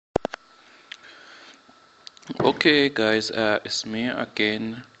Okay guys, it's me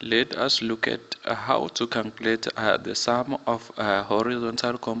again. Let us look at how to calculate the sum of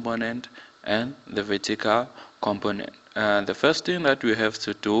horizontal component and the vertical component. The first thing that we have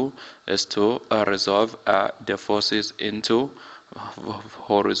to do is to resolve the forces into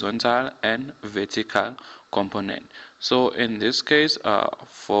horizontal and vertical component. So in this case,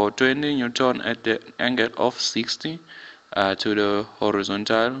 for 20 Newton at the angle of 60, to the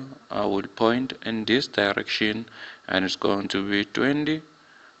horizontal, I will point in this direction, and it's going to be 20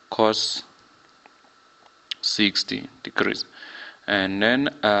 cos 60 degrees. And then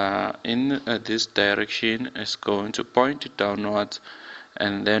in this direction it's going to point downwards,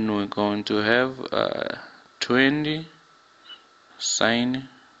 and then we're going to have 20 sine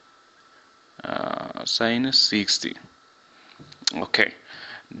sine 60. Okay,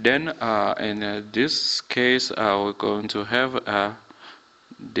 then in this case we're going to have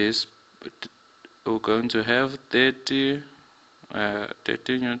this we're going to have 30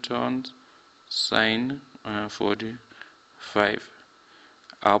 newtons sine 45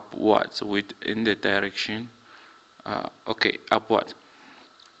 upwards within the direction okay, upward.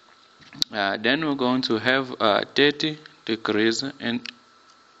 Then we're going to have 30 degrees and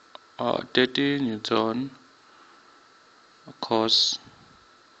 30 newton cos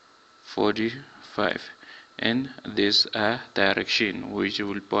 45 in this direction, which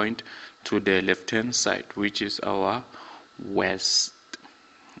will point to the left hand side, which is our west.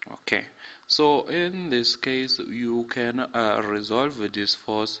 Okay, so in this case you can resolve this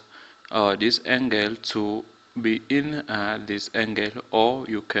force or this angle to be in this angle, or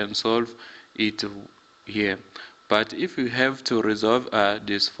you can solve it here. But if you have to resolve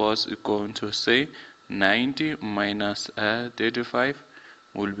this force, you're going to say 90 minus 35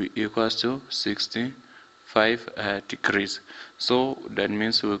 will be equals to 65 degrees. So that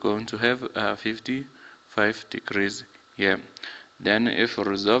means we're going to have 55 degrees here. Then if we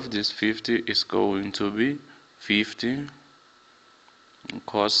resolve this 50, is going to be 50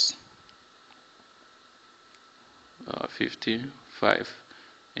 cos 55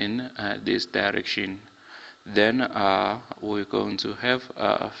 in this direction. Then we're going to have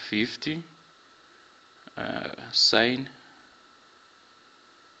 50 sine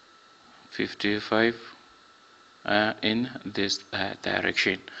 55 in this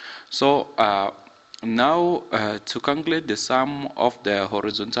direction. So now to calculate the sum of the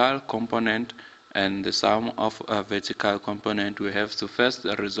horizontal component and the sum of vertical component, we have to first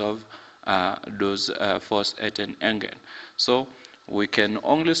resolve those force at an angle. So we can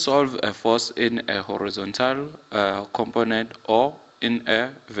only solve a force in a horizontal component or in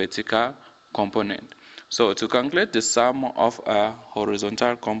a vertical component. So to calculate the sum of a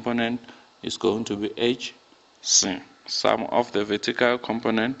horizontal component is going to be HC. Sum of the vertical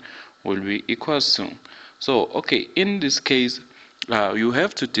component will be equals to. So okay, in this case you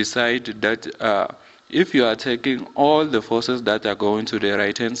have to decide that if you are taking all the forces that are going to the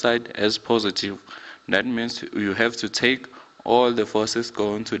right hand side as positive, that means you have to take all the forces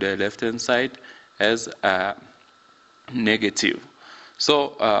going to the left hand side as negative.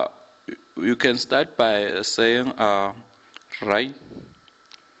 So you can start by saying right,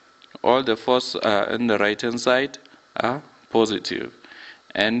 all the forces in the right hand side are positive,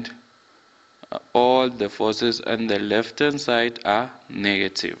 and all the forces on the left hand side are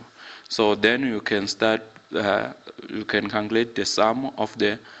negative. So then you can start you can calculate the sum of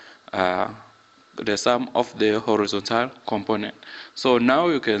the horizontal component. So now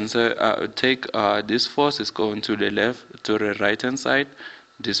you can say take this force is going to the left, to the right hand side,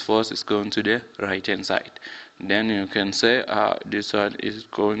 this force is going to the right hand side. Then you can say this one is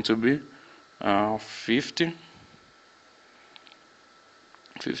going to be 50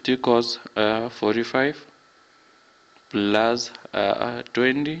 cos 45 plus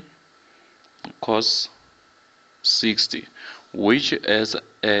 20 cos 60, which is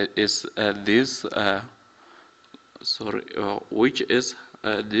this which is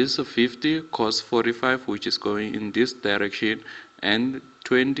this 50 cos 45, which is going in this direction, and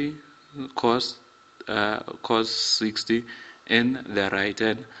 20 cos 60 in the right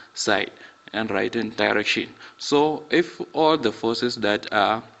hand side and right hand direction. So if all the forces that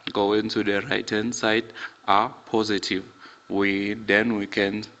are going to the right hand side are positive, we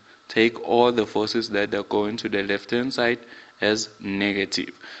can take all the forces that are going to the left hand side as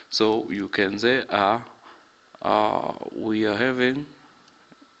negative. So you can say we are having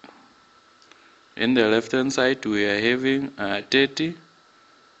in the left hand side we are having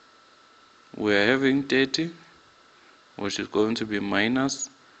 30, which is going to be minus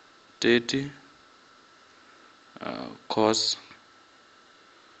 30 cos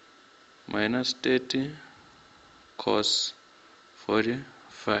minus 30 cos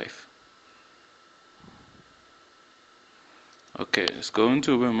 45. Okay, it's going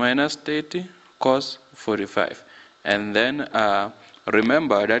to be minus 30 cos 45. And then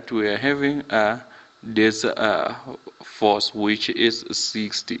remember that we are having this force which is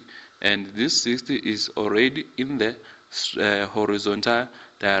 60, and this 60 is already in the horizontal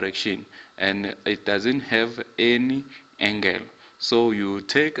direction, and it doesn't have any angle. So you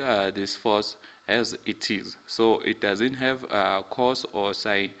take this force as it is, so it doesn't have cos or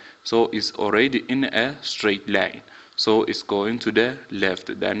sine, so it's already in a straight line, so it's going to the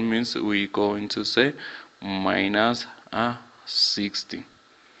left. That means we're going to say minus 60.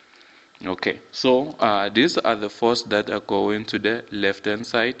 Okay, so these are the forces that are going to the left hand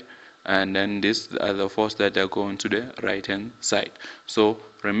side, and then these are the forces that are going to the right hand side. So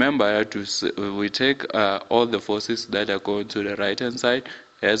remember we take all the forces that are going to the right hand side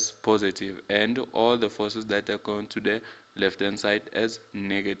as positive, and all the forces that are going to the left hand side as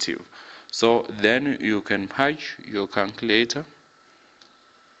negative. So then you can punch your calculator.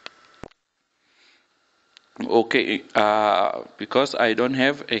 Okay, because I don't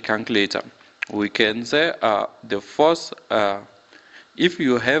have a calculator, we can say the force, if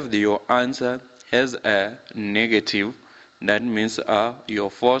you have your answer as a negative, that means your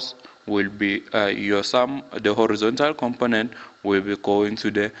force will be, your sum, the horizontal component will be going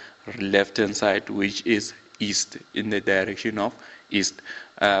to the left hand side, which is east, in the direction of east.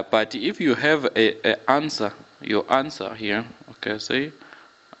 But if you have a answer, your answer here, okay, say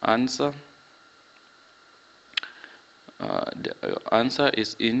answer, the answer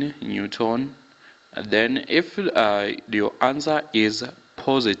is in Newton. Then if your answer is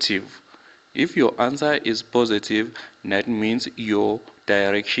positive, if your answer is positive, that means your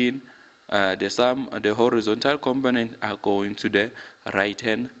direction, the horizontal component are going to the right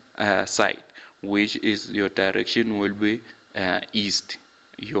hand side, which is your direction will be east,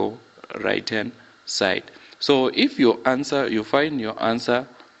 your right hand side. So if your answer, you find your answer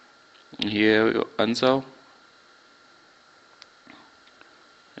here, your answer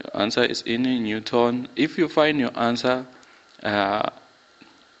is in Newton. If you find your answer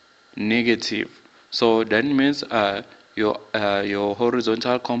negative, so that means your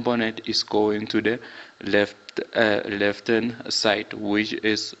horizontal component is going to the left hand side, which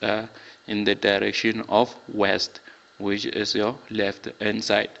is in the direction of west, which is your left hand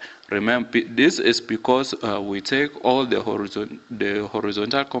side. Remember, this is because we take all the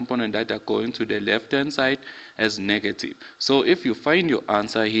horizontal component that are going to the left hand side as negative. So if you find your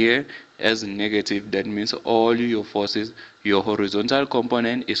answer here as negative, that means all your forces, your horizontal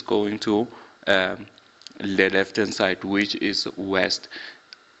component is going to the left hand side, which is west.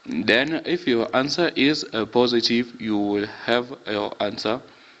 Then if your answer is positive, you will have your answer.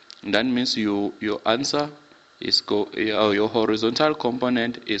 That means your answer is your horizontal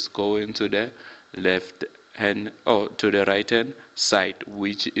component is going to the left hand, or to the right hand side,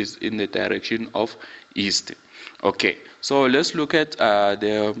 which is in the direction of east. Okay, so let's look at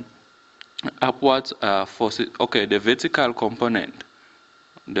the upwards forces. Okay, the vertical component.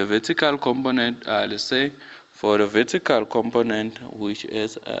 The vertical component, let's say for the vertical component, which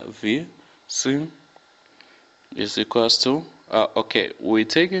is VC is equals to, okay, we're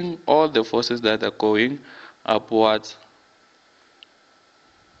taking all the forces that are going upwards,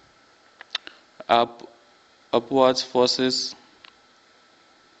 upwards forces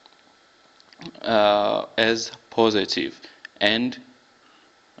as positive, and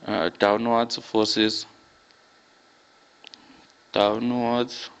downwards forces,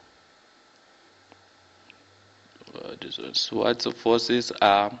 downwards forces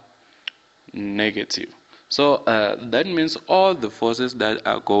are negative. So that means all the forces that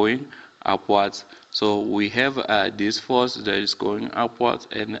are going upwards. So we have this force that is going upwards,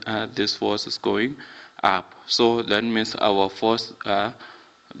 and this force is going up. So that means our force,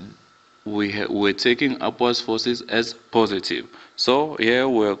 we're taking upwards forces as positive. So here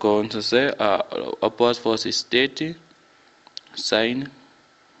we're going to say upwards force is 30 sine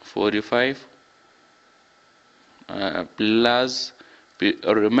 45 plus,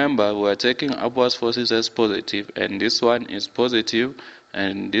 remember we're taking upwards forces as positive, and this one is positive,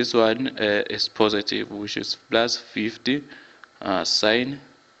 and this one is positive, which is plus 50 sine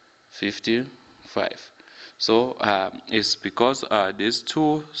 55. So it's because these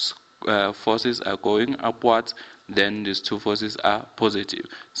two forces are going upwards, then these two forces are positive.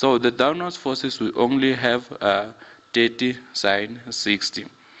 So the downwards forces we only have 30 sine 60.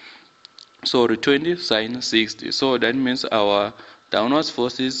 Sorry, 20 sine 60. So that means our downwards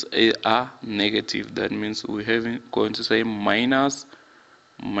forces are negative. That means we have going to say minus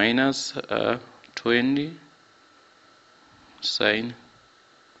 20 sine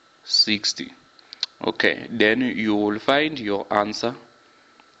 60. Okay, then you will find your answer.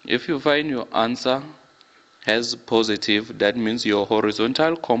 If you find your answer has positive, that means your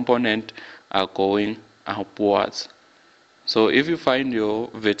horizontal component are going upwards. So if you find your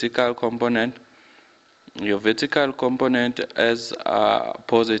vertical component as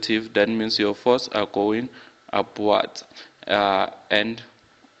positive, that means your force are going upwards, and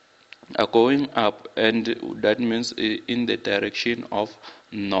are going up, and that means in the direction of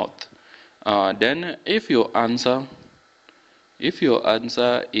north. Then if your answer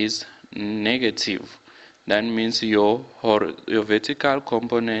is negative, that means your vertical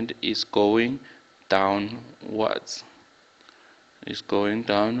component is going downwards. Is going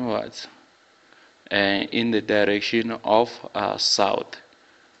downwards, in the direction of south.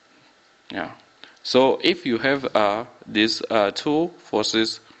 Yeah. So if you have these two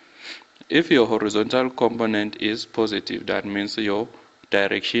forces, if your horizontal component is positive, that means your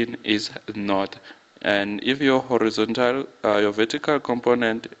direction is north, and if your vertical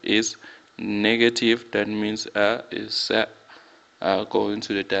component is negative, that means is going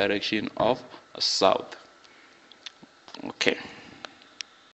to the direction of south. Okay.